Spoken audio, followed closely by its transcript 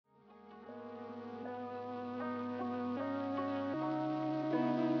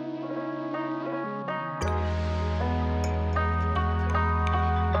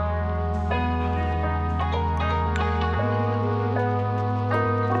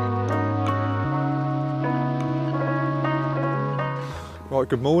Right,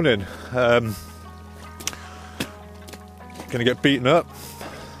 good morning. Gonna get beaten up.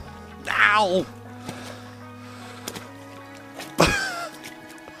 Ow!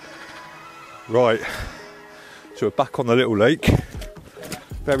 Right, so we're back on the little lake.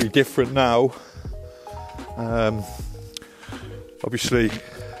 Very different now. Obviously,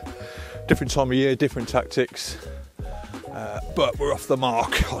 different time of year, different tactics. But we're off the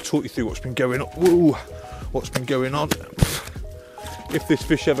mark. I'll talk you through what's been going on. Whoa, what's been going on. If this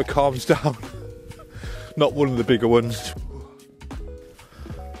fish ever calms down. Not one of the bigger ones.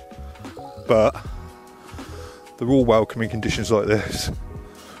 But they're all welcome in conditions like this.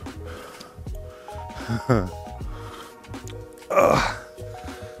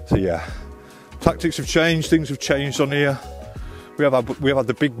 So yeah, tactics have changed, things have changed on here. We have had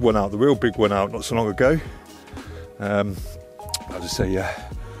the big one out, the real big one out not so long ago. As I say, yeah,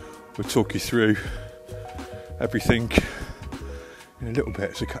 we'll talk you through everything in a little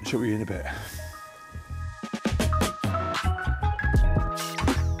bit, so catch up with you in a bit.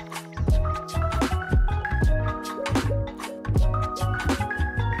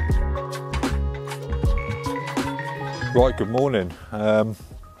 Right, good morning.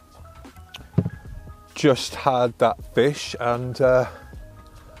 Just had that fish and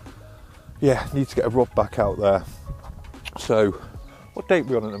yeah, need to get a rod back out there. So, what date are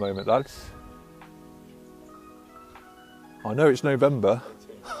we on at the moment, lads? I know it's November.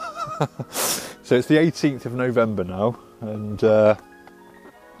 So it's the 18th of November now, and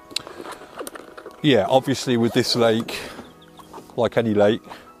yeah, obviously with this lake, like any lake,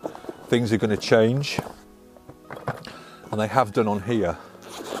 things are going to change. And they have done on here.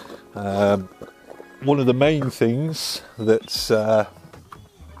 One of the main things that's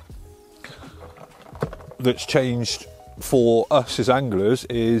changed for us as anglers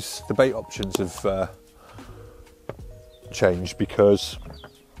is the bait options have changed, because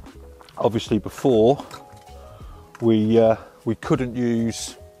obviously before we couldn't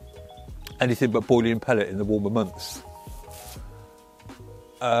use anything but boiling pellet in the warmer months.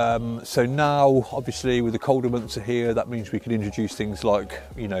 So now, obviously, with the colder months are here, that means we can introduce things like,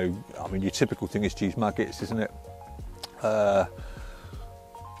 you know, I mean, your typical thing is to use maggots, isn't it? I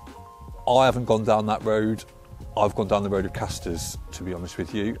haven't gone down that road. I've gone down the road of casters, to be honest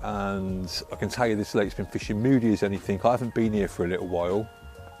with you, and I can tell you this lake's been fishing moody as anything. I haven't been here for a little while,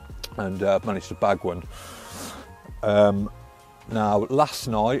 and I've managed to bag one. Now, last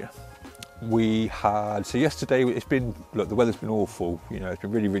night, we had, so yesterday it's been, look, the weather's been awful, you know, it's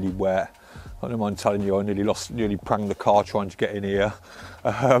been really, really wet. I don't mind telling you, I nearly pranged the car trying to get in here.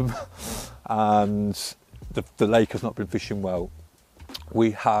 And the lake has not been fishing well.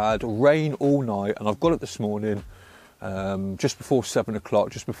 We had rain all night, and I've got it this morning, just before 7 o'clock,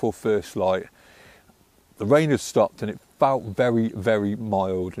 just before first light. The rain had stopped and it felt very, very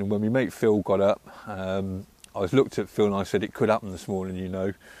mild. And when my mate Phil got up, I looked at Phil and I said, it could happen this morning, you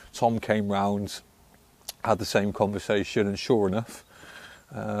know. Tom came round, had the same conversation, and sure enough,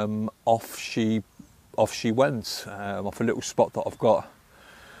 off she went, off a little spot that I've got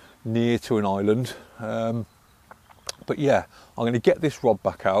near to an island. But yeah, I'm going to get this rod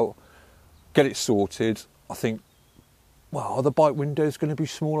back out, get it sorted. I think, well, are the bite windows going to be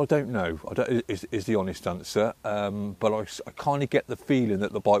small? I don't know, is the honest answer. But I kind of get the feeling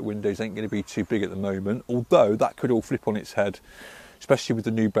that the bite windows ain't going to be too big at the moment, although that could all flip on its head, especially with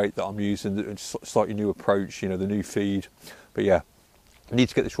the new bait that I'm using, the slightly new approach, you know, the new feed. But yeah, I need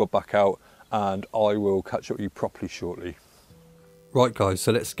to get this rod back out, and I will catch up with you properly shortly. Right guys,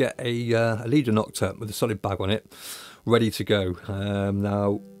 so let's get a leader knocked up with a solid bag on it, ready to go.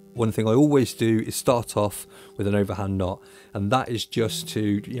 Now, one thing I always do is start off with an overhand knot, and that is just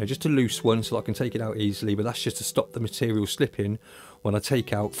to, you know, just a loose one so I can take it out easily, but that's just to stop the material slipping when I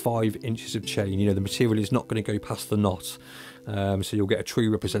take out 5 inches of chain. You know, the material is not going to go past the knot. So you'll get a true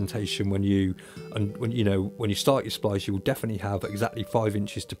representation when you start your splice. You will definitely have exactly 5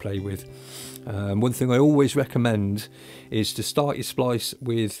 inches to play with. One thing I always recommend is to start your splice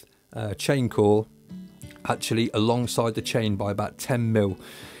with chain core actually alongside the chain by about 10 mil.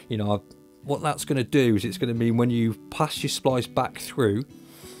 You know, what that's going to do is it's going to mean when you pass your splice back through,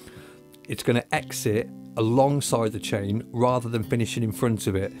 it's going to exit alongside the chain rather than finishing in front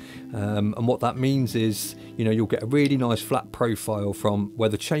of it. And what that means is, you know, you'll get a really nice flat profile from where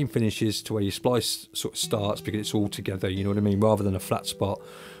the chain finishes to where your splice sort of starts, because it's all together, you know what I mean, rather than a flat spot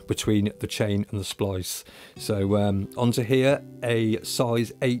between the chain and the splice. So onto here, a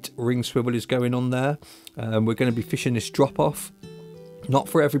size 8 ring swivel is going on there. We're going to be fishing this drop off. Not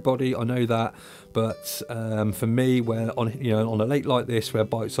for everybody, I know that, but for me, where on a lake like this where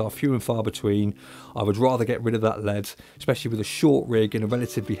bites are few and far between, I would rather get rid of that lead, especially with a short rig and a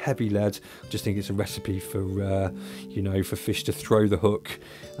relatively heavy lead. I just think it's a recipe for for fish to throw the hook.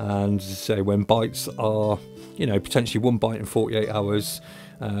 And so when bites are potentially one bite in 48 hours,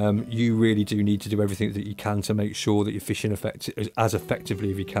 you really do need to do everything that you can to make sure that you're fishing as effectively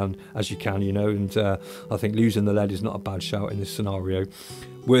as you can, and I think losing the lead is not a bad shout in this scenario.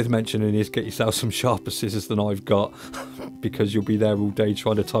 Worth mentioning is get yourself some sharper scissors than I've got because you'll be there all day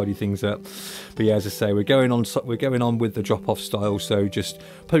trying to tidy things up. But yeah, as I say, we're going on with the drop-off style, so just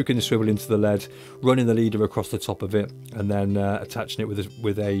poking the swivel into the lead, running the leader across the top of it, and then attaching it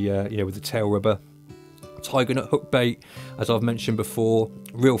with a tail rubber. Tiger nut hook bait, as I've mentioned before,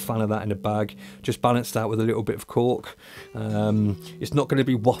 real fan of that in a bag, just balanced out with a little bit of cork. It's not going to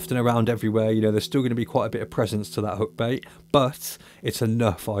be wafting around everywhere, there's still going to be quite a bit of presence to that hook bait, but it's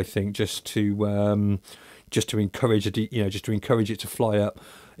enough, I think, just to encourage it to fly up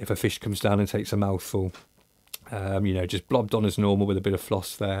if a fish comes down and takes a mouthful. Just blobbed on as normal with a bit of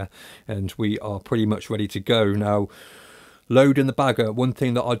floss there, and we are pretty much ready to go now. Loading the bag up, one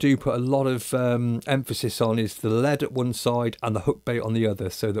thing that I do put a lot of emphasis on is the lead at one side and the hook bait on the other,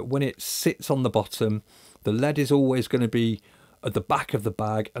 so that when it sits on the bottom, the lead is always going to be at the back of the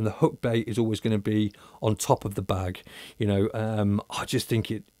bag and the hook bait is always going to be on top of the bag. I just think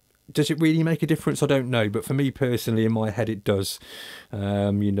does it really make a difference? I don't know, but for me personally, in my head, it does.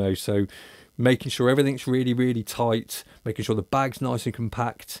 So making sure everything's really, really tight, making sure the bag's nice and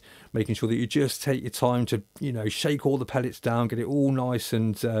compact, making sure that you just take your time to, shake all the pellets down, get it all nice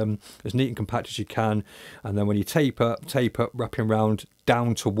and as neat and compact as you can. And then when you tape up, wrapping around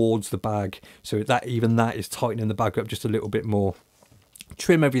down towards the bag, so that is tightening the bag up just a little bit more.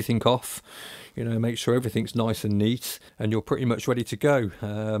 Trim everything off, make sure everything's nice and neat, and you're pretty much ready to go.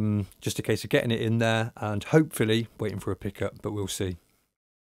 Just a case of getting it in there and hopefully waiting for a pickup, but we'll see.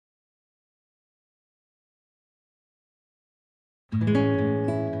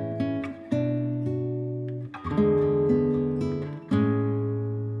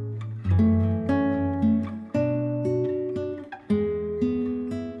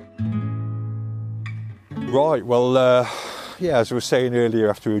 Right, well, as I was saying earlier,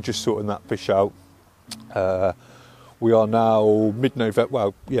 after we were just sorting that fish out, we are now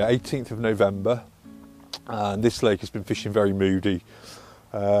mid-November, 18th of November, and this lake has been fishing very moody.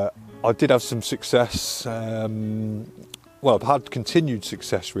 I did have some success, I've had continued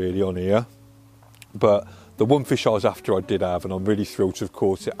success really on here, but the one fish I was after I did have, and I'm really thrilled to have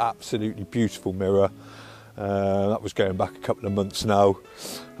caught it. Absolutely beautiful mirror. That was going back a couple of months now.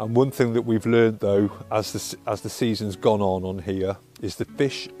 And one thing that we've learned though, as the season's gone on here, is the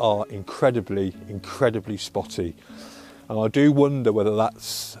fish are incredibly spotty. And I do wonder whether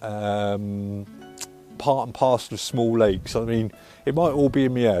that's part and parcel of small lakes. I mean, it might all be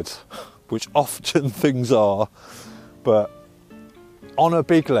in my head, which often things are, but on a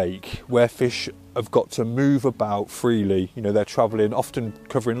big lake where fish have got to move about freely, they're travelling, often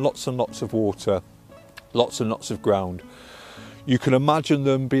covering lots and lots of water, lots and lots of ground, you can imagine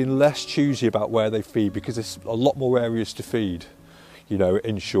them being less choosy about where they feed because there's a lot more areas to feed,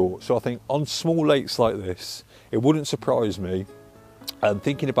 in short. So I think on small lakes like this, it wouldn't surprise me, and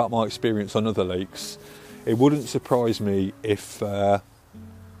thinking about my experience on other lakes, it wouldn't surprise me if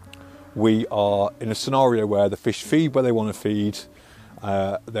we are in a scenario where the fish feed where they want to feed,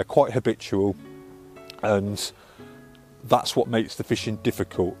 they're quite habitual, and that's what makes the fishing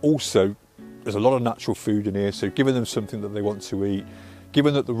difficult. Also, there's a lot of natural food in here, so giving them something that they want to eat,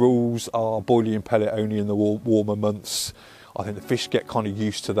 given that the rules are boiling and pellet only in the warmer months, I think the fish get kind of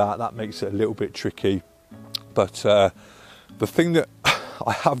used to that. That makes it a little bit tricky. But the thing that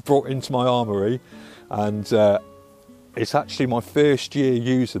I have brought into my armoury, and it's actually my first year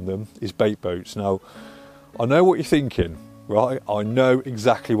using them, is bait boats. Now, I know what you're thinking, right? I know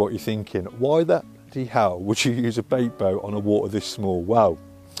exactly what you're thinking. Why the hell would you use a bait boat on a water this small? Well,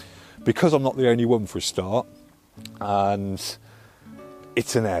 because I'm not the only one for a start, and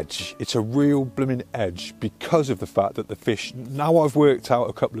it's an edge. It's a real blooming edge because of the fact that the fish, now I've worked out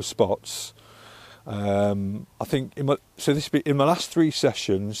a couple of spots, I think, in my last 3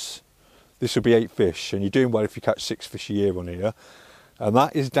 sessions, this will be 8 fish, and you're doing well if you catch 6 fish a year on here, and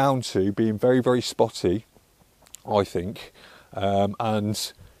that is down to being very, very spotty, I think,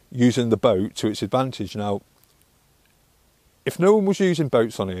 and using the boat to its advantage. Now, if no one was using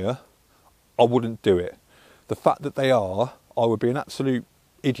boats on here, I wouldn't do it. The fact that they are, I would be an absolute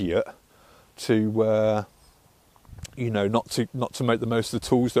idiot to, not to make the most of the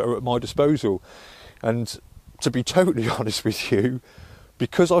tools that are at my disposal. And to be totally honest with you,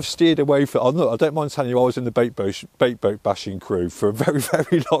 because I've steered away from, I don't mind telling you, I was in the bait boat bashing crew for a very,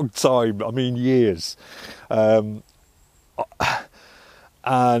 very long time. I mean, years. And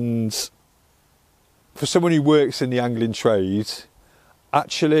for someone who works in the angling trade,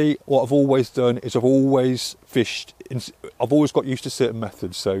 actually, what I've always done is I've always fished. I've always got used to certain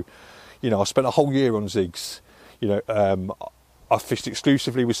methods. So, you know, I spent a whole year on zigs. You know, I fished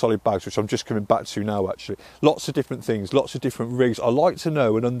exclusively with solid bags, which I'm just coming back to now. Actually, lots of different things, lots of different rigs. I like to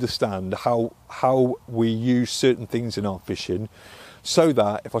know and understand how we use certain things in our fishing, so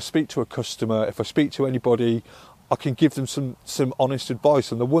that if I speak to a customer, if I speak to anybody, I can give them some honest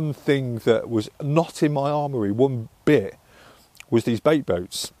advice. And the one thing that was not in my armoury one bit was these bait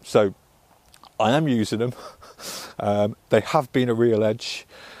boats. So I am using them. They have been a real edge,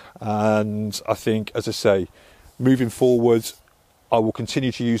 and I think, as I say, moving forward, I will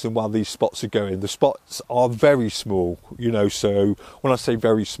continue to use them while these spots are going. The spots are very small, you know, so when I say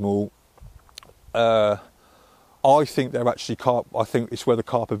very small, I think they're actually carp. I think it's where the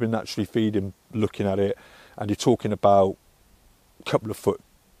carp have been naturally feeding, looking at it, and you're talking about a couple of foot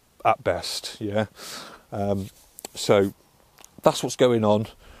at best, yeah. So that's what's going on.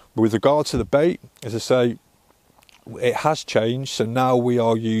 But with regard to the bait, as I say, it has changed. So now we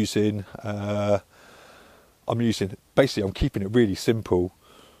are using, I'm keeping it really simple,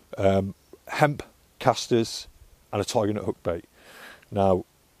 hemp casters and a tiger nut hook bait. Now,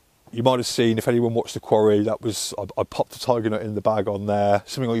 you might have seen, if anyone watched the quarry, that was, I popped a tiger nut in the bag on there,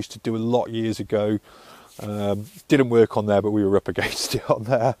 something I used to do a lot years ago. Didn't work on there, but we were up against it on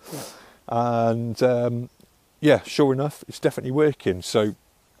there. And yeah, sure enough, it's definitely working. So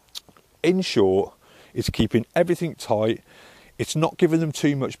in short, it's keeping everything tight. It's not giving them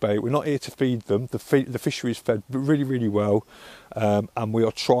too much bait. We're not here to feed them. The fishery is fed really, really well. And we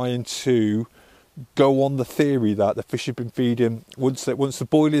are trying to go on the theory that the fish have been feeding, once the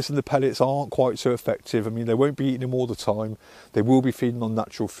boilies and the pellets aren't quite so effective, I mean, they won't be eating them all the time. They will be feeding on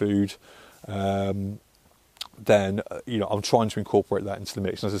natural food. Then, you know, I'm trying to incorporate that into the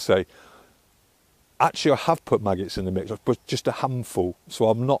mix. And as I say, actually, I have put maggots in the mix. I've put just a handful, so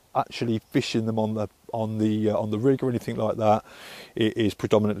I'm not actually fishing them on the rig or anything like that. It is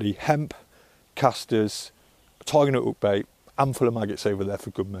predominantly hemp, casters, tiger nut hook bait, handful of maggots over there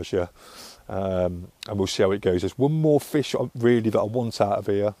for good measure, and we'll see how it goes. There's one more fish really that I want out of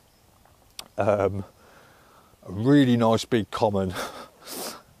here. A really nice big common.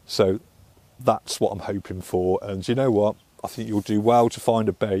 So that's what I'm hoping for. And you know what? I think you'll do well to find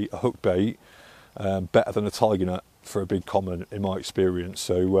a hook bait, better than a tiger nut for a big common, in my experience.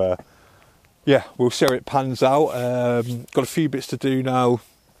 So yeah, we'll see how it pans out. Got a few bits to do now.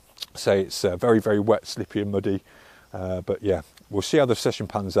 Say it's very, very wet, slippy and muddy. But yeah, we'll see how the session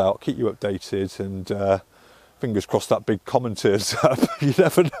pans out. I'll keep you updated, and fingers crossed that big common turns up. You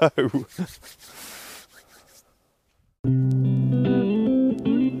never know.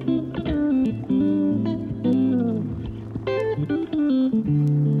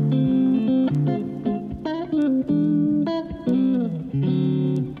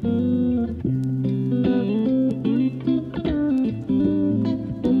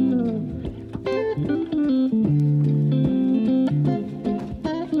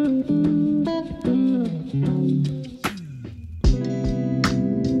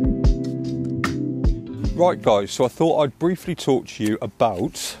 Right guys, so I thought I'd briefly talk to you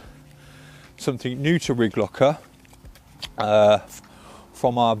about something new to Rig Locker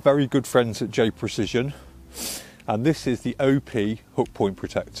from our very good friends at J Precision, and this is the OP hook point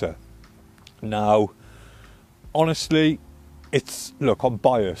protector. Now, honestly, look, I'm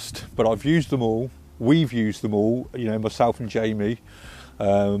biased, but I've used them all. We've used them all, you know, myself and Jamie,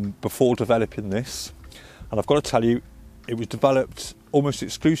 before developing this, and I've got to tell you, it was developed almost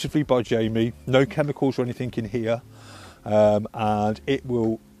exclusively by Jamie, no chemicals or anything in here, and it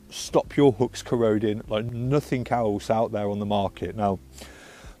will stop your hooks corroding like nothing else out there on the market. Now,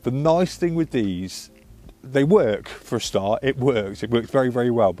 the nice thing with these, they work for a start, it works very, very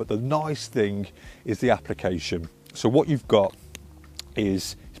well, but the nice thing is the application. So what you've got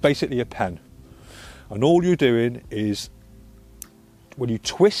is, it's basically a pen, and all you're doing is, when you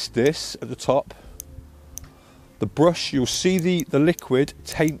twist this at the top, the brush, you'll see the liquid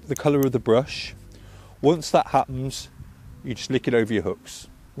taint the colour of the brush. Once that happens, you just lick it over your hooks,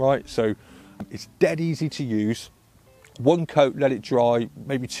 right? So it's dead easy to use. One coat, let it dry,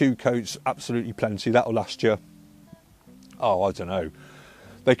 maybe 2 coats, absolutely plenty. That'll last you, oh, I don't know.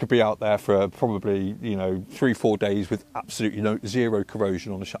 They could be out there for probably, you know, 3-4 days with absolutely zero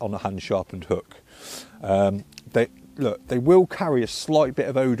corrosion on a hand sharpened hook. Look, they will carry a slight bit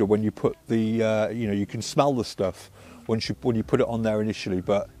of odour when you put the, you know, you can smell the stuff when you put it on there initially,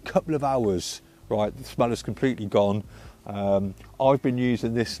 but a couple of hours, right, the smell is completely gone. I've been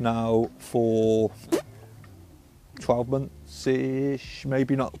using this now for 12 months-ish,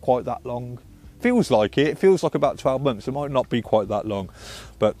 maybe not quite that long. Feels like it feels like about 12 months. It might not be quite that long,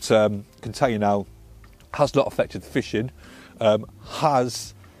 but can tell you now, has not affected the fishing.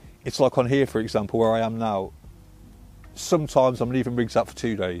 It's like on here, for example, where I am now. Sometimes I'm leaving rigs out for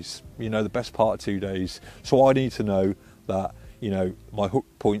 2 days, you know, the best part of 2 days. So I need to know that, you know, my hook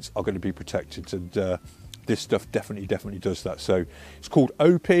points are going to be protected, and this stuff definitely does that. So it's called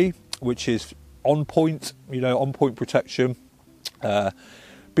OP, which is on point, you know, on point protection.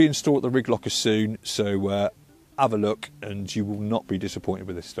 Be installed at the rig locker soon, so have a look and you will not be disappointed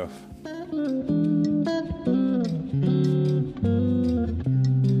with this stuff.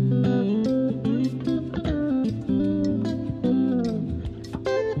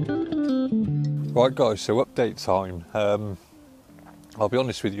 Right guys, so update time. I'll be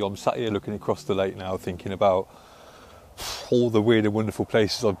honest with you, I'm sat here looking across the lake now, thinking about all the weird and wonderful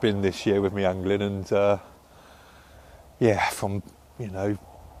places I've been this year with me angling, and yeah, from, you know,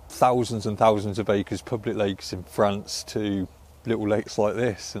 thousands and thousands of acres, public lakes in France, to little lakes like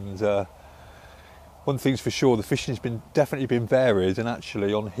this. And one thing's for sure, the fishing's definitely been varied, and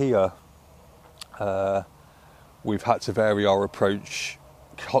actually on here we've had to vary our approach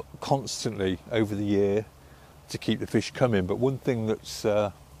constantly over the year to keep the fish coming. But one thing that's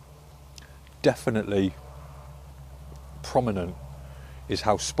definitely prominent is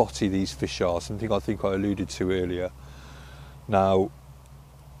how spotty these fish are, something I think I alluded to earlier. Now,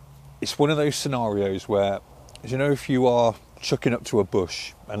 it's one of those scenarios where, you know, if you are chucking up to a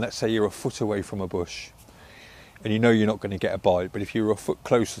bush, and let's say you're a foot away from a bush, and you know you're not going to get a bite, but if you were a foot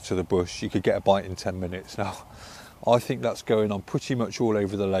closer to the bush, you could get a bite in 10 minutes. Now, I think that's going on pretty much all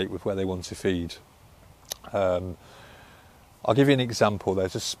over the lake with where they want to feed. I'll give you an example.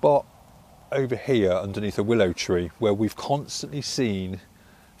 There's a spot over here underneath a willow tree where we've constantly seen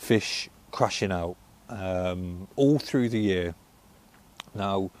fish crashing out all through the year.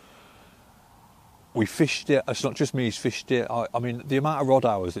 Now, we fished it, it's not just me who's fished it. I mean, the amount of rod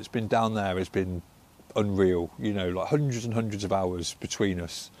hours that's been down there has been unreal, you know, like hundreds and hundreds of hours between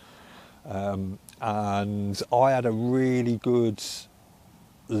us. And I had a really good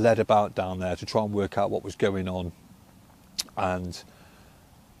lead about down there to try and work out what was going on. And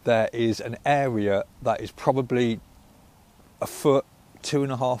there is an area that is probably a foot,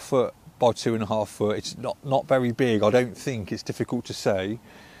 2.5 foot by 2.5 foot. It's not very big, I don't think. It's difficult to say.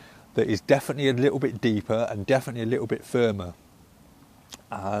 That is definitely a little bit deeper and definitely a little bit firmer.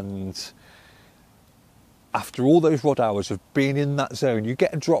 And after all those rod hours of being in that zone, you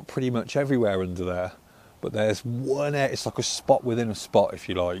get a drop pretty much everywhere under there. But there's one area, it's like a spot within a spot, if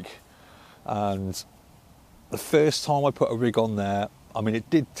you like. And the first time I put a rig on there, I mean, it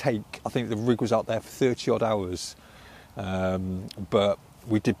did take, I think the rig was out there for 30 odd hours. But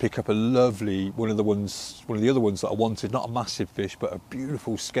we did pick up a lovely, one of the other ones that I wanted, not a massive fish, but a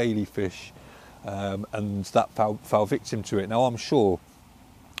beautiful scaly fish. And that fell victim to it. Now, I'm sure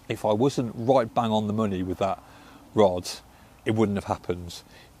if I wasn't right bang on the money with that rod, it wouldn't have happened.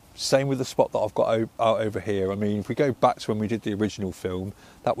 Same with the spot that I've got out over here. I mean, if we go back to when we did the original film,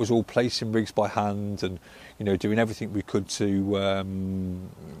 that was all placing rigs by hand and, you know, doing everything we could to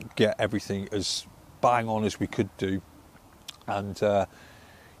get everything as bang on as we could do. And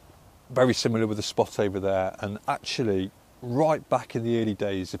very similar with the spot over there. And actually, right back in the early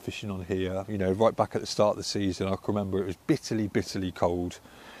days of fishing on here, you know, right back at the start of the season, I can remember it was bitterly cold.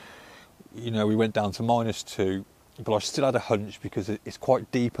 You know, we went down to -2. But I still had a hunch because it's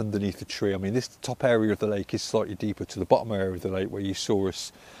quite deep underneath the tree. I mean, this top area of the lake is slightly deeper to the bottom area of the lake where you saw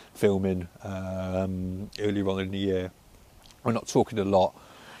us filming earlier on in the year. We're not talking a lot.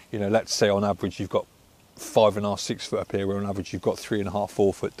 You know, let's say on average you've got 5.5, 6 foot up here, where on average you've got 3.5,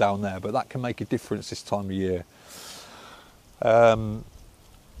 4 foot down there. But that can make a difference this time of year. And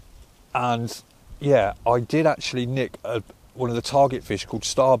yeah, I did actually nick one of the target fish called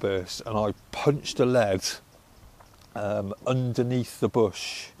Starburst, and I punched a lead underneath the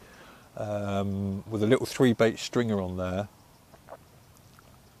bush with a little 3-bait stringer on there,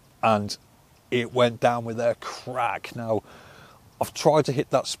 and it went down with a crack. Now, I've tried to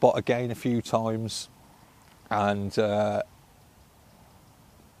hit that spot again a few times, and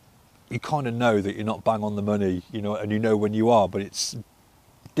you kind of know that you're not bang on the money, you know, and you know when you are, but it's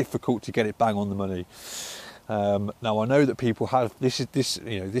difficult to get it bang on the money. Now, I know that people have this.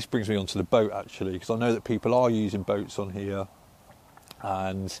 You know, this brings me onto the boat actually, because I know that people are using boats on here,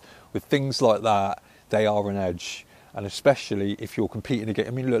 and with things like that, they are an edge. And especially if you're competing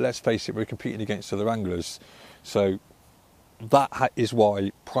against, I mean, look, let's face it, we're competing against other anglers. So that is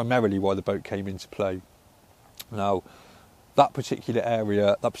primarily why the boat came into play. Now, that particular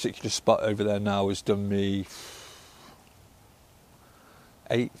area, that particular spot over there now has done me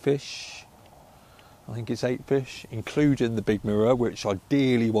 8 fish. I think it's 8 fish, including the big mirror, which I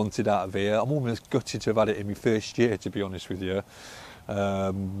dearly wanted out of here. I'm almost gutted to have had it in my first year, to be honest with you.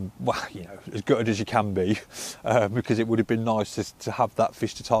 Well, you know, as gutted as you can be, because it would have been nice to have that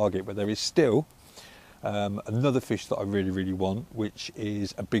fish to target. But there is still another fish that I really, really want, which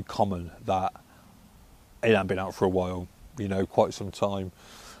is a big common that it hasn't been out for a while, you know, quite some time.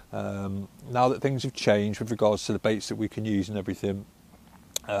 Now that things have changed with regards to the baits that we can use and everything,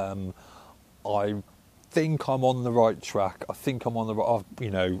 I think I'm on the right track. I think I'm on the right,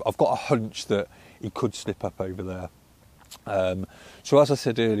 you know, I've got a hunch that he could slip up over there. So as I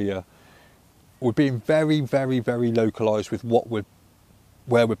said earlier, we're being very, very, very localised with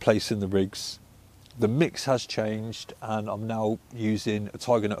where we're placing the rigs. The mix has changed, and I'm now using a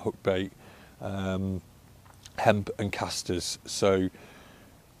tiger nut hook bait, hemp and casters. So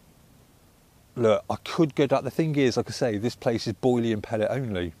look, I could go down. The thing is, like I say, this place is boilie and pellet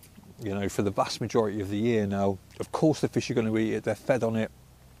only, you know, for the vast majority of the year now. Of course the fish are going to eat it, they're fed on it,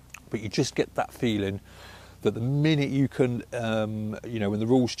 but you just get that feeling that the minute you can, you know, when the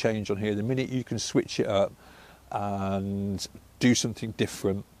rules change on here, the minute you can switch it up and do something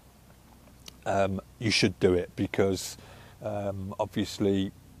different, you should do it, because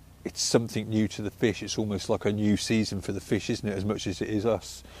obviously it's something new to the fish. It's almost like a new season for the fish, isn't it, as much as it is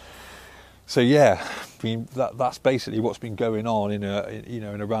us. So yeah, I mean, that's basically what's been going on in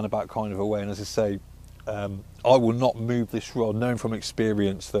a roundabout kind of a way. And as I say, I will not move this rod, knowing from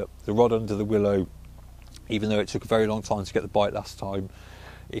experience that the rod under the willow, even though it took a very long time to get the bite last time,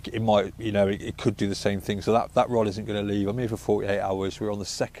 it might, you know, it could do the same thing. So that rod isn't going to leave. I'm here for 48 hours. We're on the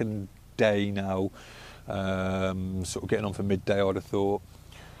second day now, sort of getting on for midday, I'd have thought.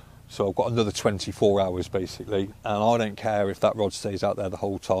 So I've got another 24 hours basically, and I don't care if that rod stays out there the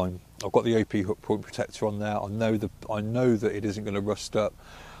whole time. I've got the OP hook point protector on there. I know that it isn't going to rust up.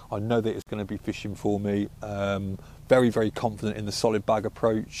 I know that it's going to be fishing for me. Very, very confident in the solid bag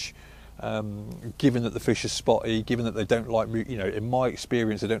approach. Given that the fish are spotty, given that they don't like, you know, in my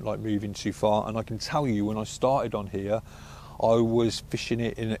experience, they don't like moving too far. And I can tell you, when I started on here, I was fishing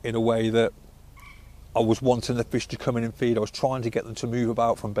it in a way that I was wanting the fish to come in and feed. I was trying to get them to move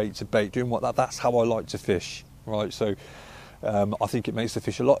about from bait to bait, doing that's how I like to fish, right? So I think it makes the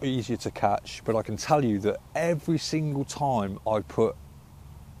fish a lot easier to catch. But I can tell you that every single time I put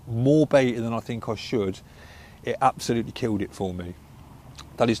more bait in than I think I should, it absolutely killed it for me.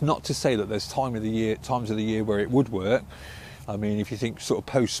 That is not to say that there's times of the year where it would work. I mean, if you think sort of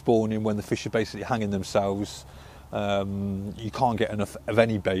post-spawning, when the fish are basically hanging themselves, you can't get enough of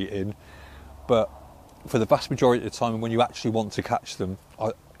any bait in. But for the vast majority of the time, when you actually want to catch them,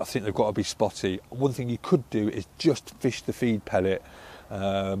 I think they've got to be spotty. One thing you could do is just fish the feed pellet.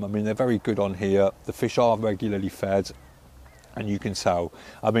 I mean, they're very good on here. The fish are regularly fed, and you can tell.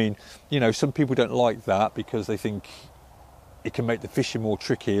 I mean, you know, some people don't like that because they think it can make the fishing more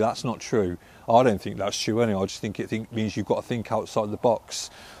tricky. That's not true. I don't think that's true anyway. I just think it means you've got to think outside the box.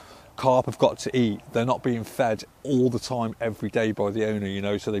 Carp have got to eat. They're not being fed all the time every day by the owner, you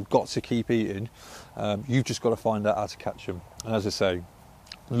know, so they've got to keep eating. You've just got to find out how to catch them. And as I say,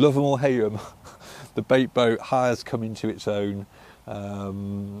 love them or hate them, the bait boat has come into its own,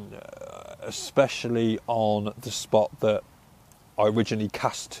 especially on the spot that I originally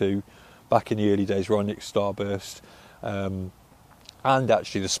cast to back in the early days, where I nicked Starburst, and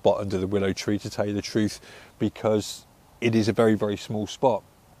actually the spot under the willow tree, to tell you the truth, because it is a very, very small spot.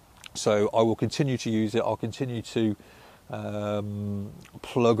 So I will continue to use it. I'll continue to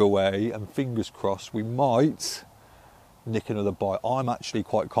plug away, and fingers crossed we might nick another bite. I'm actually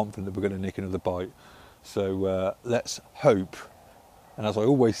quite confident that we're going to nick another bite. So let's hope, and as I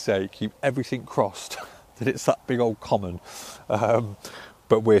always say, keep everything crossed that it's that big old common.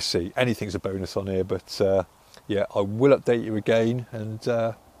 But we'll see. Anything's a bonus on here. But yeah, I will update you again, and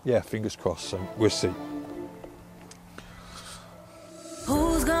yeah, fingers crossed. So we'll see.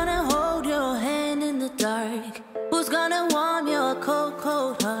 Who's gonna hold your hand in the dark? Who's gonna warm your cold,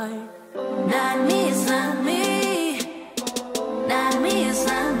 cold heart? Not me, it's not me. Not me, it's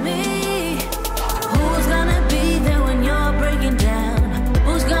not me. Who's gonna be there when you're breaking down?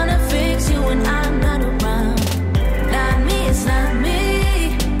 Who's gonna fix you when I'm not around? Not me, it's not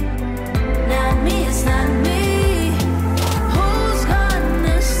me. Not me, it's not me. Who's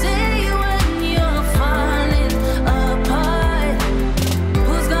gonna stay when you're falling apart?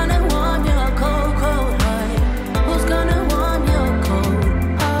 Who's gonna warm your cold, cold heart? Who's gonna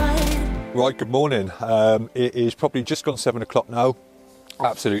Right, good morning. It is probably just gone 7 o'clock now.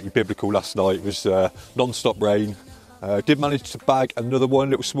 Absolutely biblical last night. It was non-stop rain. Did manage to bag another one,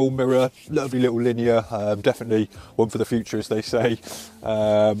 little small mirror, lovely little linear, definitely one for the future, as they say.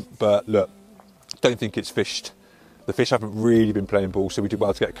 But look, don't think it's fished. The fish haven't really been playing ball, so we did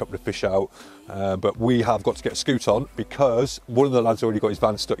well to get a couple of fish out. But we have got to get a scoot on because one of the lads already got his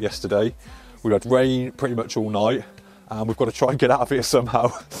van stuck yesterday. We had rain pretty much all night, and we've got to try and get out of here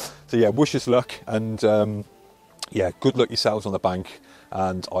somehow. So yeah, wish us luck, and yeah, good luck yourselves on the bank,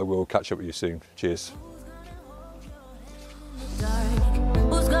 and I will catch up with you soon. Cheers. Dark.